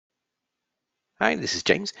Hi, this is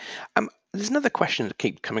James. There's another question that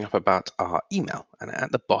keeps coming up about our email, and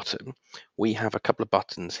at the bottom, we have a couple of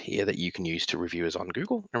buttons here that you can use to review us on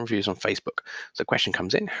Google and reviews on Facebook. So the question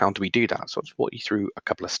comes in, how do we do that? So I'll just walk you through a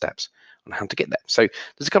couple of steps on how to get there. So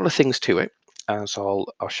there's a couple of things to it. So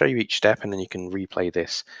I'll show you each step, and then you can replay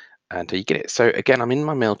this until you get it. So again, I'm in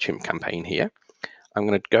my MailChimp campaign here. I'm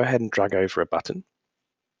going to go ahead and drag over a button.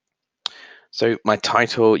 So my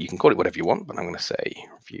title, you can call it whatever you want, but I'm going to say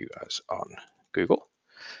review us on Google.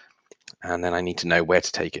 And then I need to know where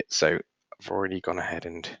to take it. So I've already gone ahead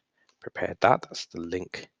and prepared that. That's the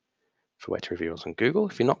link for where to review us on Google.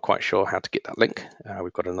 If you're not quite sure how to get that link,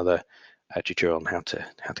 we've got another tutorial on how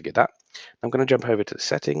to get that. I'm going to jump over to the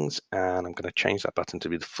settings and I'm going to change that button to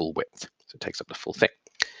be the full width. So it takes up the full thing.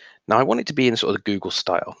 Now I want it to be in sort of the Google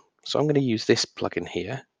style. So I'm going to use this plugin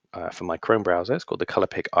here for my Chrome browser. It's called the Color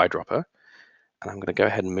Pick Eyedropper. And I'm going to go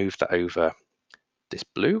ahead and move that over this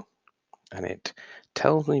blue, and it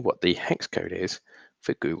tells me what the hex code is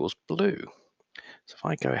for Google's blue. So if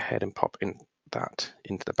I go ahead and pop in that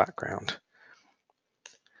into the background,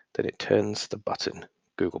 then it turns the button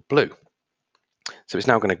Google Blue. So it's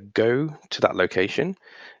now going to go to that location.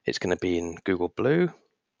 It's going to be in Google Blue,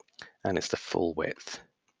 and it's the full width.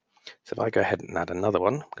 So if I go ahead and add another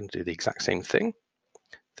one, I'm going to do the exact same thing.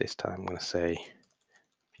 This time I'm going to say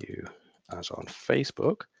view as on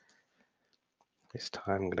Facebook. This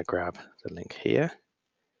time I'm going to grab the link here,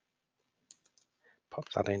 pop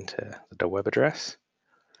that into the web address.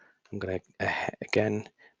 I'm going to again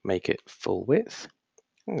make it full width.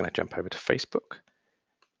 I'm going to jump over to Facebook,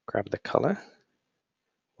 grab the color.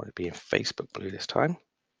 Want it to be in Facebook blue this time.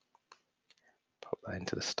 Pop that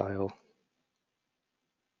into the style.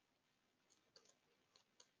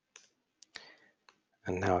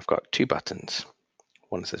 And now I've got two buttons.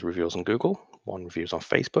 One says reviews on Google, one reviews on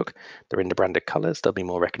Facebook. They're in the branded colors, they'll be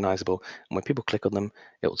more recognizable. And when people click on them,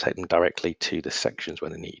 it will take them directly to the sections where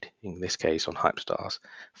they need. In this case, on Hypestar's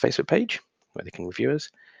Facebook page, where they can review us.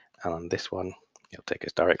 And on this one, it'll take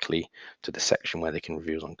us directly to the section where they can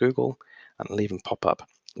review us on Google, and it'll even pop up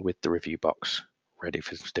with the review box ready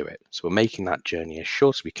for us to do it. So we're making that journey as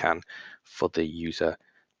short as we can for the user,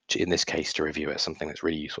 in this case, to review it, something that's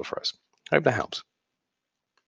really useful for us. I hope that helps.